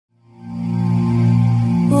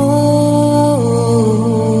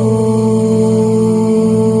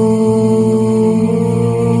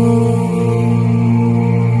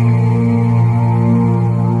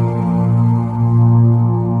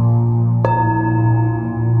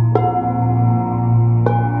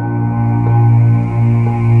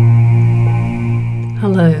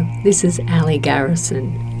This is Ali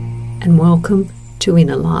Garrison, and welcome to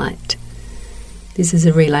Inner Light. This is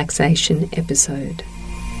a relaxation episode.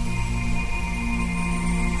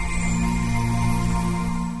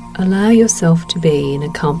 Allow yourself to be in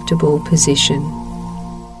a comfortable position,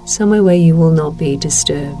 somewhere where you will not be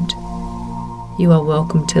disturbed. You are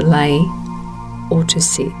welcome to lay or to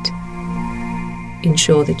sit.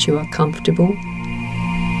 Ensure that you are comfortable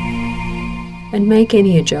and make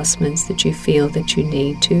any adjustments that you feel that you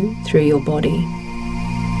need to through your body.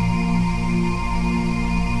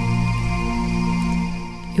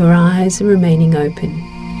 Your eyes are remaining open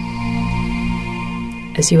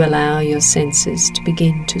as you allow your senses to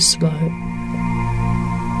begin to slow.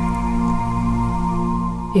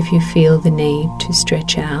 If you feel the need to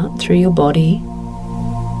stretch out through your body,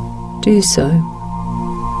 do so,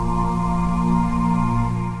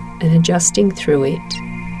 and adjusting through it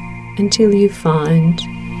until you find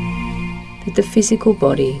that the physical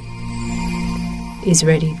body is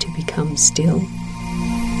ready to become still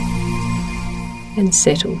and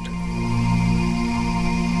settled.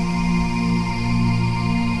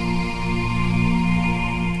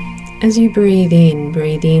 As you breathe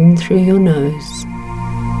in through your nose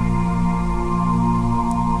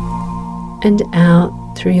and out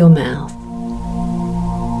through your mouth.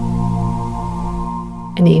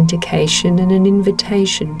 An indication and an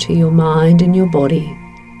invitation to your mind and your body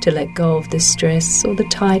to let go of the stress or the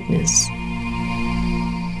tightness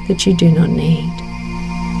that you do not need.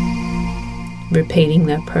 Repeating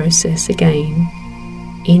that process again,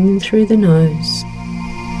 in through the nose.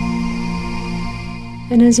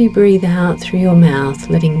 And as you breathe out through your mouth,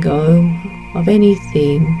 letting go of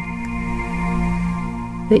anything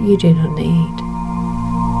that you do not need.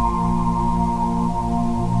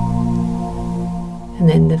 And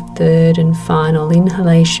then the third and final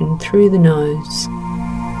inhalation through the nose.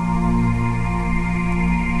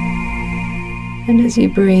 And as you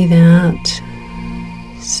breathe out,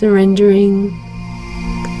 surrendering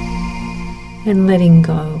and letting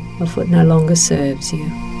go of what no longer serves you.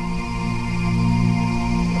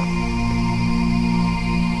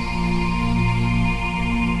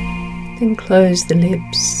 Then close the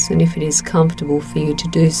lips, and if it is comfortable for you to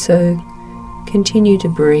do so, continue to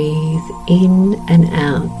breathe in and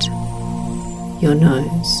out your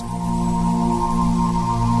nose.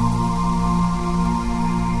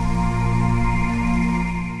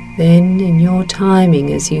 Then, in your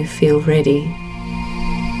timing, as you feel ready,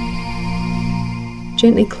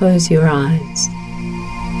 gently close your eyes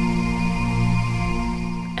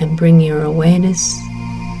and bring your awareness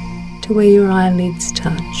to where your eyelids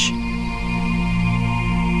touch.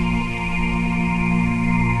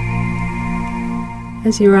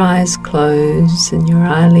 As your eyes close and your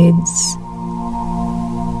eyelids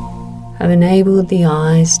have enabled the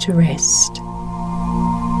eyes to rest,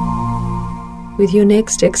 with your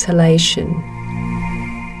next exhalation,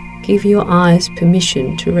 give your eyes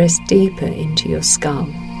permission to rest deeper into your skull,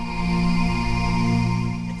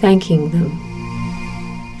 thanking them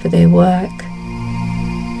for their work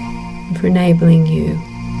and for enabling you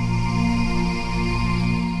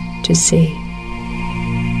to see.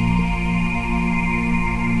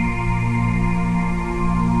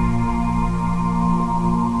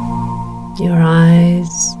 Your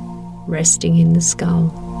eyes resting in the skull.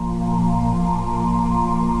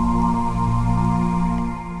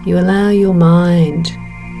 You allow your mind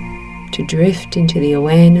to drift into the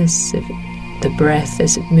awareness of the breath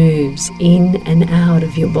as it moves in and out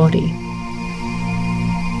of your body.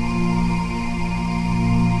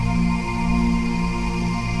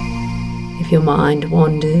 If your mind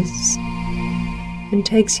wanders and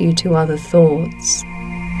takes you to other thoughts,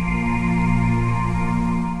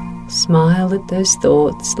 smile at those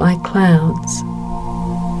thoughts like clouds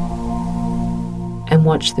and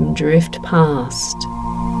watch them drift past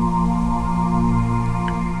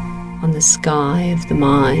on the sky of the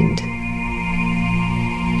mind.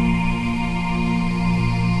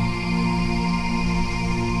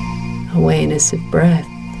 Awareness of breath,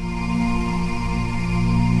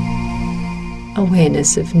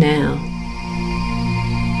 awareness of now.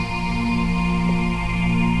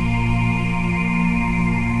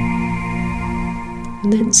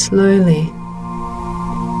 And then slowly,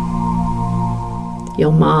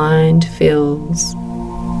 your mind fills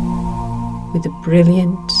with a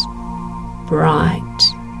brilliant, bright,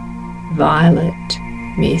 violet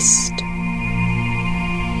mist.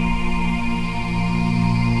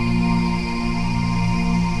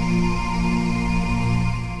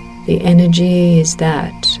 The energy is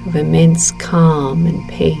that of immense calm and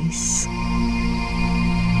peace.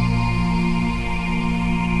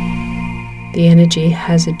 The energy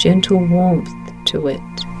has a gentle warmth to it,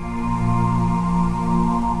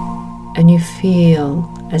 And you feel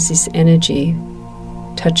as this energy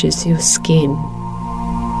touches your skin.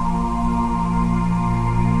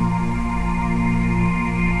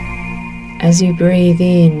 As you breathe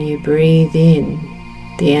in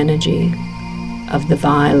the energy of the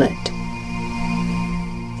violet,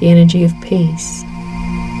 the energy of peace,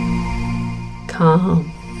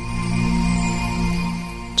 calm,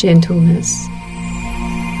 gentleness.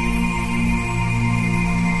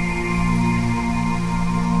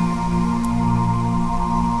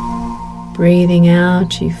 Breathing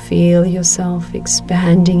out, you feel yourself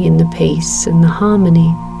expanding in the peace and the harmony.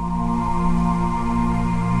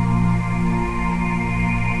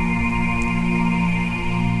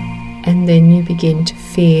 And then you begin to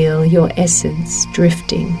feel your essence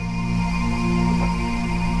drifting.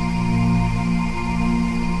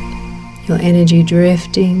 Your energy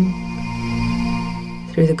drifting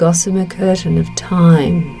through the gossamer curtain of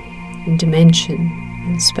time and dimension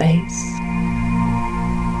and space.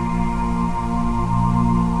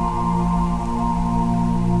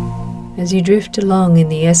 As you drift along in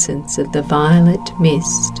the essence of the violet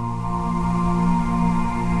mist,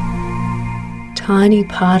 tiny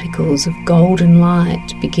particles of golden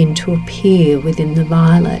light begin to appear within the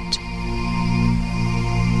violet.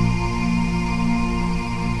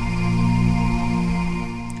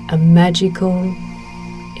 A magical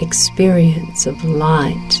experience of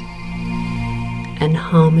light and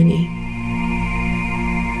harmony.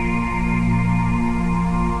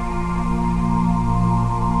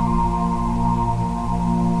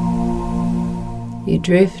 You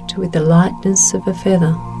drift with the lightness of a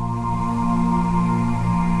feather,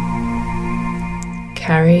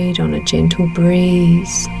 carried on a gentle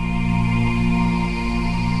breeze.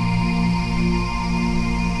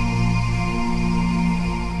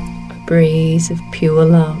 A breeze of pure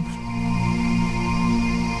love.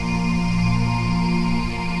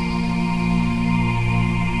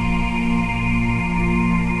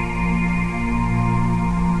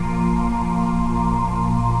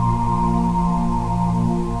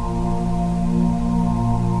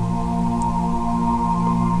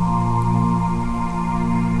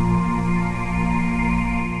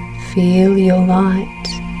 Feel your light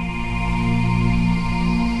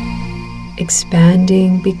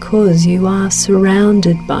expanding because you are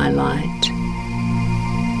surrounded by light.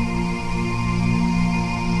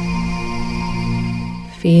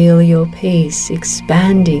 Feel your peace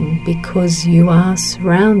expanding because you are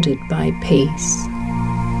surrounded by peace.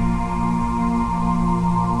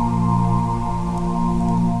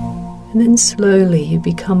 And then slowly you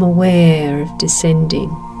become aware of descending.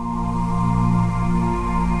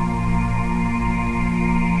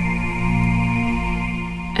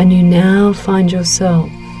 And you now find yourself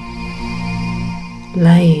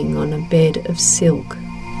laying on a bed of silk.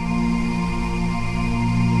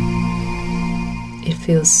 It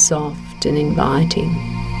feels soft and inviting.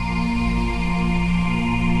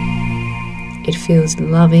 It feels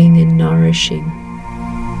loving and nourishing.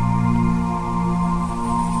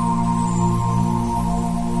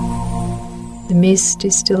 The mist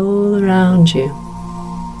is still all around you,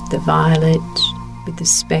 the violet with the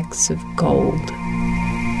specks of gold.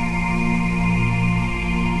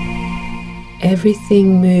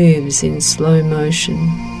 Everything moves in slow motion.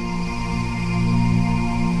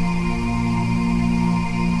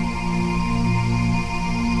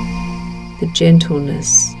 The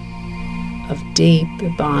gentleness of deep,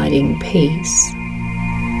 abiding peace.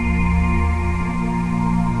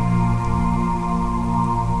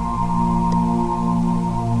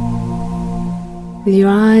 With your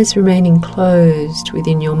eyes remaining closed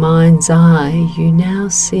within your mind's eye, you now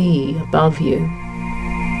see above you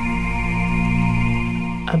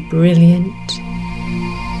a brilliant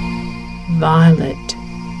violet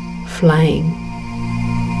flame.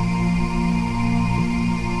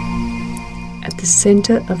 At the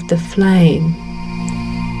center of the flame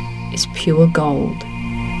is pure gold.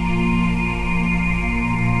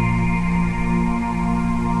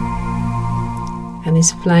 And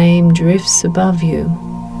this flame drifts above you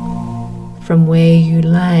from where you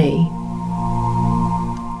lay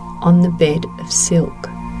on the bed of silk.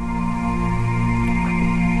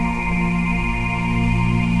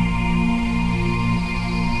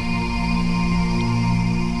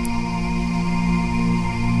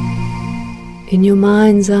 In your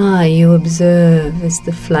mind's eye, you observe as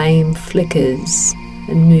the flame flickers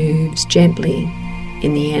and moves gently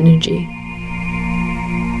in the energy.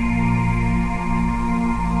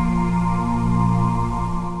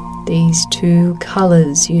 These two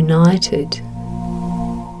colors united,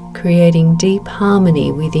 creating deep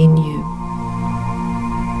harmony within you.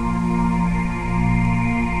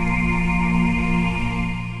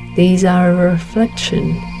 These are a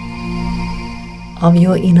reflection of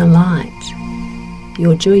your inner light,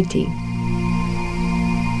 your Jyoti.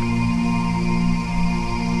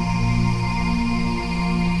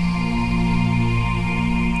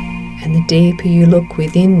 And the deeper you look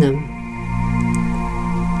within them,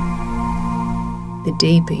 the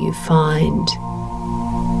deeper you find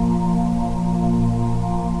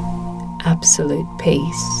absolute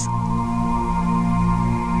peace.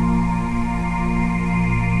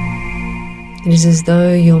 It is as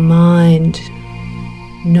though your mind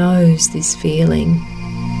knows this feeling.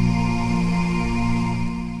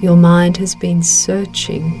 Your mind has been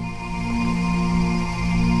searching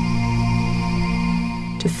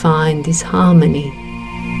to find this harmony.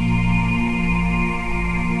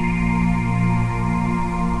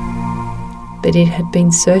 But it had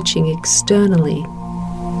been searching externally.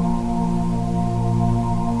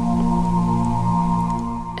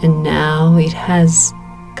 And now it has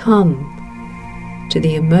come to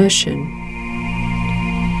the immersion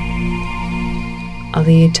of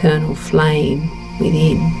the eternal flame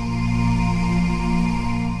within.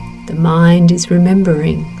 The mind is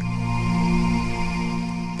remembering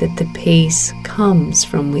that the peace comes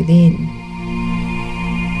from within.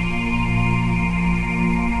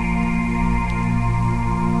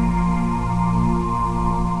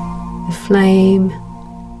 The flame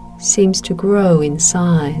seems to grow in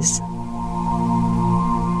size,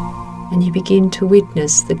 and you begin to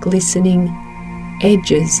witness the glistening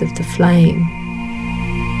edges of the flame,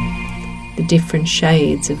 the different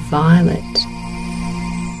shades of violet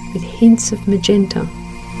with hints of magenta,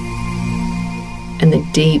 and the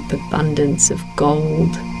deep abundance of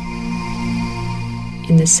gold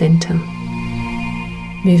in the center,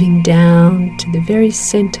 moving down to the very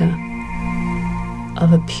center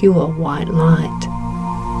of a pure white light.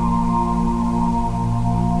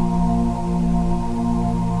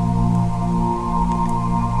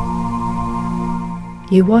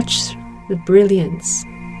 You watch the brilliance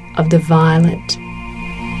of the violet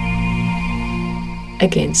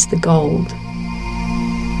against the gold.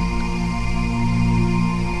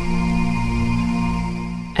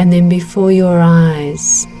 And then before your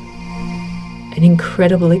eyes, an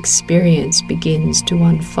incredible experience begins to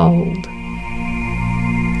unfold.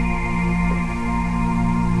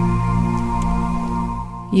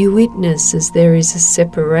 You witness as there is a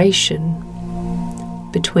separation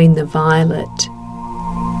between the violet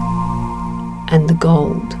and the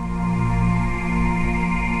gold.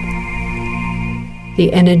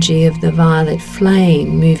 The energy of the violet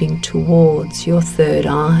flame moving towards your third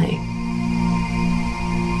eye.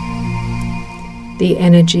 The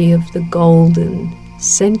energy of the golden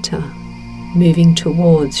center moving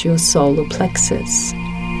towards your solar plexus.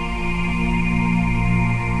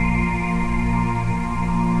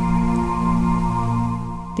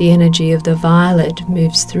 The energy of the violet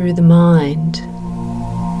moves through the mind.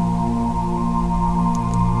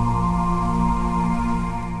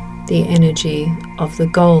 The energy of the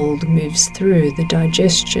gold moves through the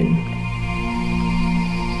digestion.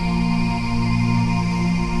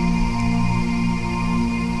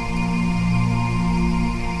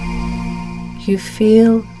 You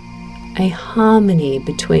feel a harmony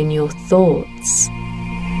between your thoughts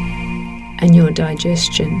and your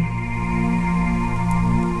digestion.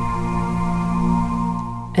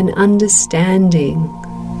 An understanding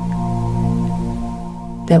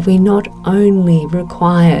that we not only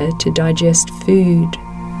require to digest food,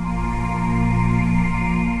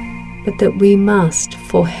 but that we must,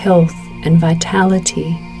 for health and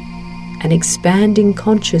vitality and expanding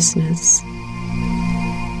consciousness,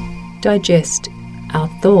 digest our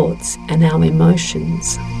thoughts and our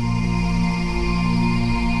emotions.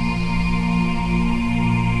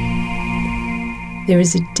 There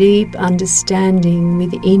is a deep understanding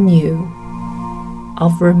within you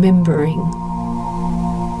of remembering.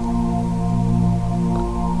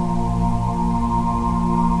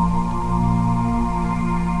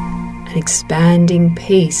 An expanding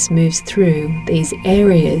peace moves through these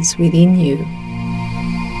areas within you,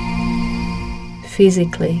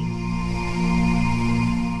 physically,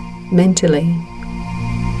 mentally,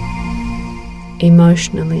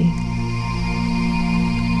 emotionally,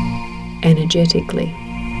 energetically.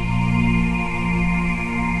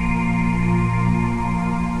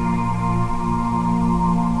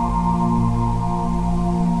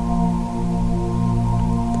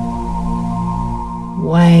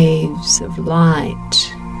 Waves of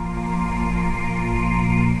light,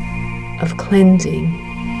 of cleansing,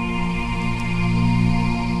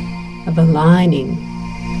 of aligning,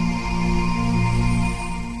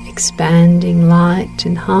 expanding light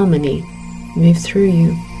and harmony move through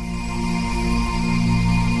you.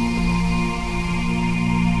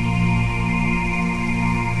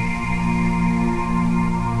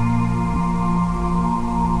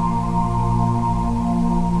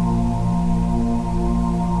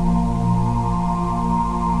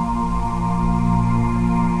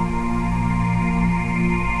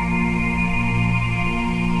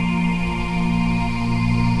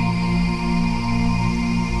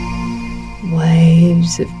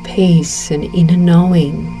 waves of peace and inner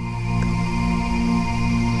knowing.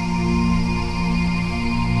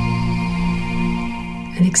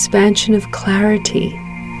 An expansion of clarity.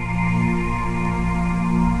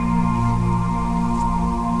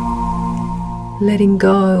 Letting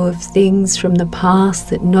go of things from the past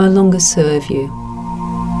that no longer serve you.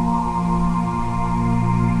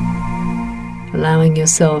 Allowing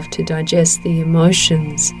yourself to digest the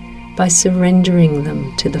emotions by surrendering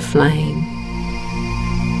them to the flame.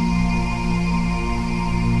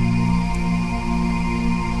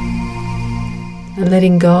 And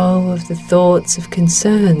letting go of the thoughts of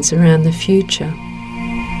concerns around the future.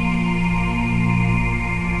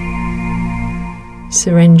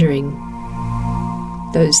 Surrendering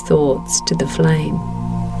those thoughts to the flame.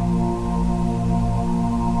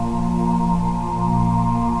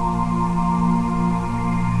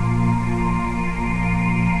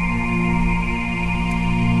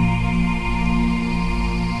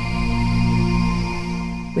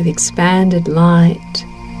 With expanded light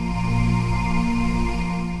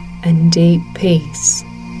and deep peace,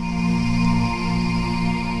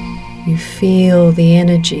 you feel the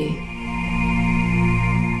energy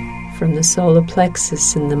from the solar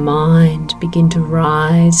plexus and the mind begin to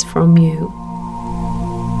rise from you.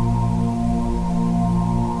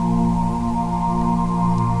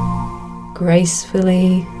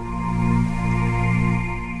 Gracefully,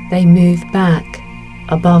 they move back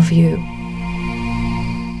above you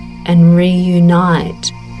and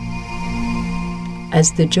reunite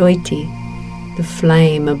as the Jyoti, the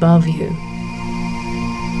flame above you.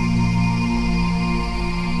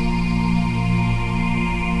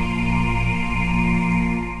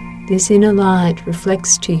 This inner light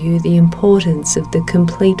reflects to you the importance of the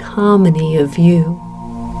complete harmony of you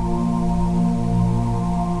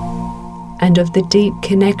and of the deep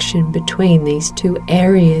connection between these two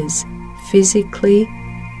areas, physically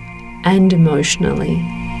and emotionally.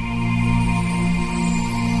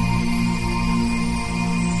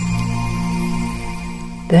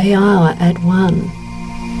 They are at one.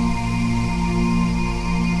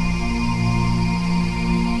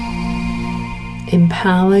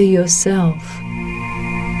 Empower yourself.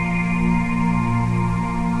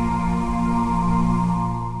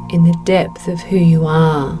 In the depth of who you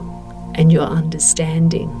are and your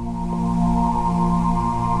understanding.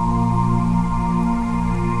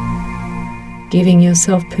 Giving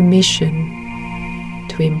yourself permission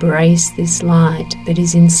to embrace this light that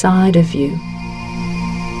is inside of you.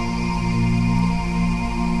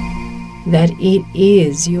 That it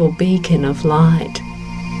is your beacon of light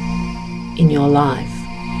in your life.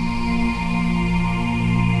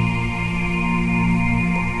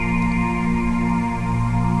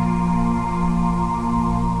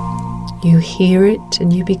 You hear it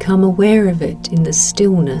and you become aware of it in the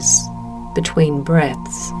stillness between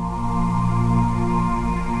breaths.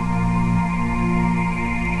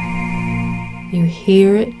 You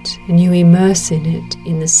hear it and you immerse in it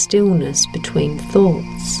in the stillness between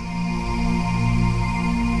thoughts.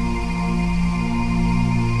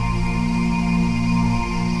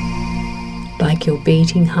 Like your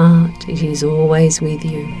beating heart, it is always with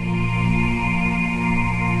you.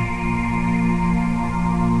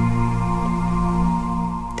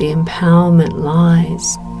 The empowerment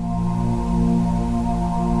lies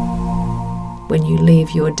when you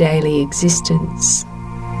live your daily existence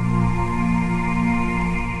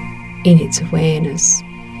in its awareness.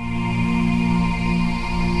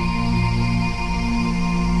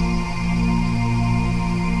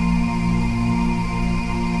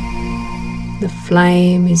 The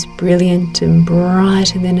flame is brilliant and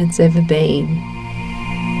brighter than it's ever been.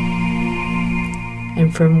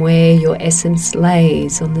 And from where your essence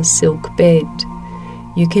lays on the silk bed,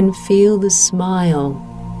 you can feel the smile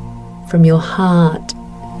from your heart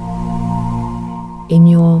in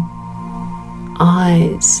your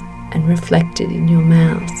eyes and reflected in your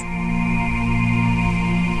mouth.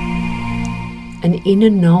 An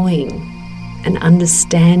inner knowing, an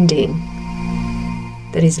understanding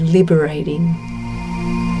that is liberating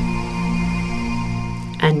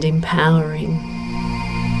and empowering.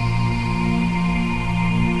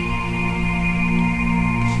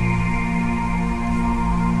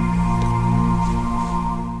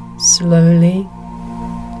 Slowly,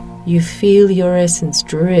 you feel your essence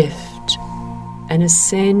drift and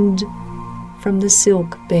ascend from the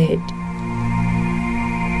silk bed.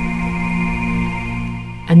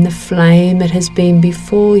 And the flame that has been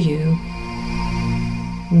before you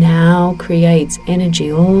now creates energy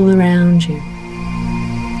all around you.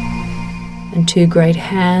 And two great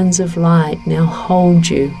hands of light now hold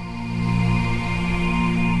you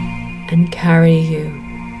and carry you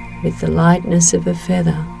with the lightness of a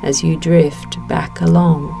feather as you drift back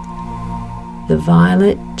along the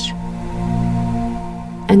violet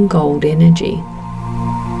and gold energy.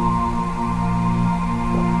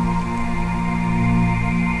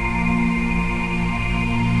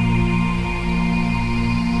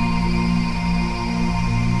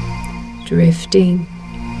 Drifting,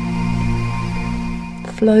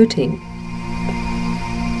 floating,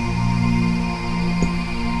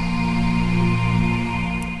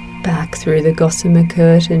 back through the gossamer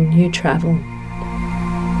curtain you travel,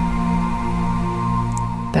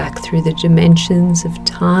 back through the dimensions of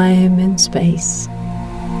time and space,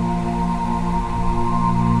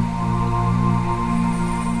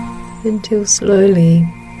 until slowly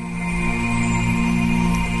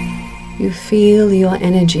you feel your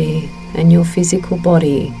energy and your physical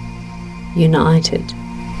body united.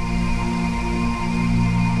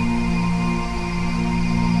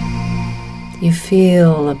 You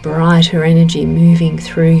feel a brighter energy moving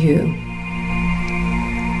through you,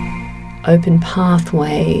 open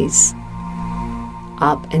pathways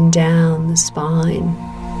up and down the spine,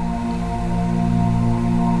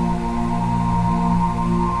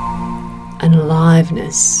 an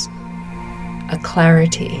aliveness, a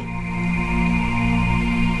clarity,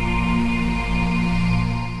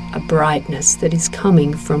 a brightness that is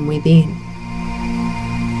coming from within.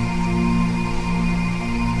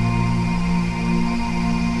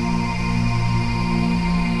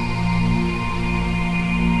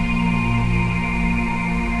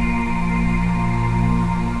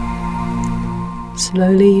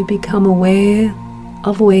 Slowly you become aware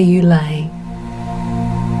of where you lay,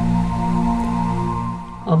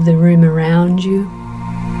 of the room around you,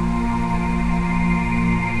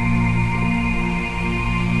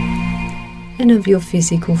 and of your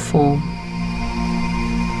physical form.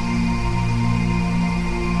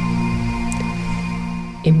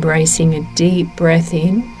 Embracing a deep breath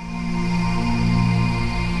in,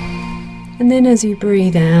 and then as you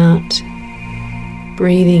breathe out,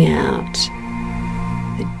 breathing out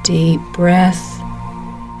the deep breath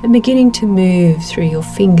and beginning to move through your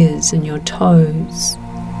fingers and your toes,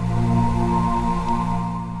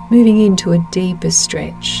 moving into a deeper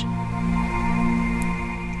stretch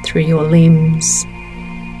through your limbs,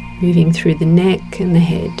 moving through the neck and the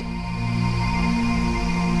head.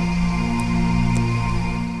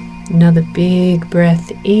 Another big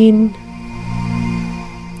breath in,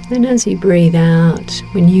 and as you breathe out,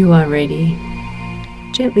 when you are ready,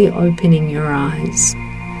 gently opening your eyes.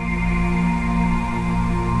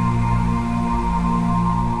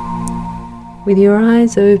 With your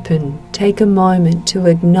eyes open, take a moment to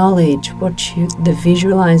acknowledge the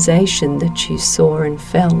visualization that you saw and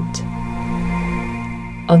felt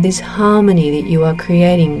of this harmony that you are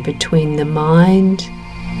creating between the mind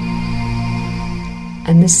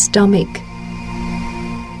and the stomach,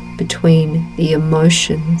 between the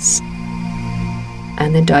emotions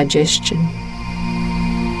and the digestion.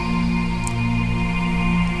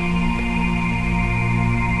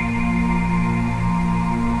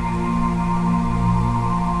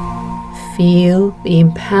 Feel the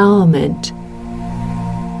empowerment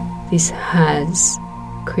this has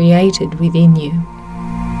created within you.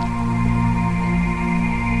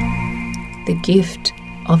 The gift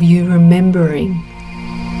of you remembering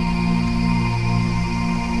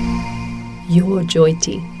your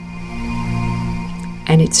Jyoti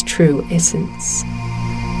and its true essence.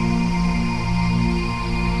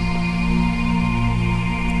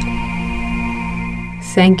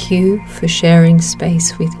 Thank you for sharing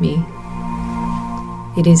space with me.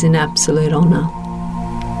 It is an absolute honor.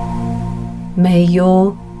 May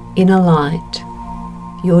your inner light,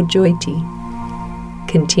 your Jyoti,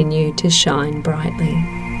 continue to shine brightly.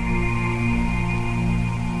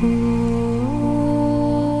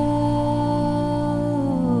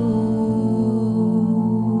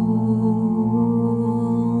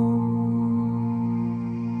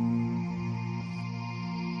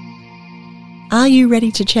 Are you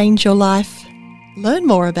ready to change your life? Learn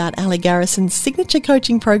more about Ali Garrison's signature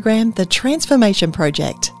coaching program, The Transformation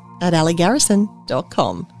Project, at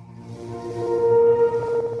aligarrison.com.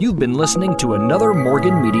 You've been listening to another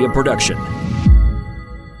Morgan Media production.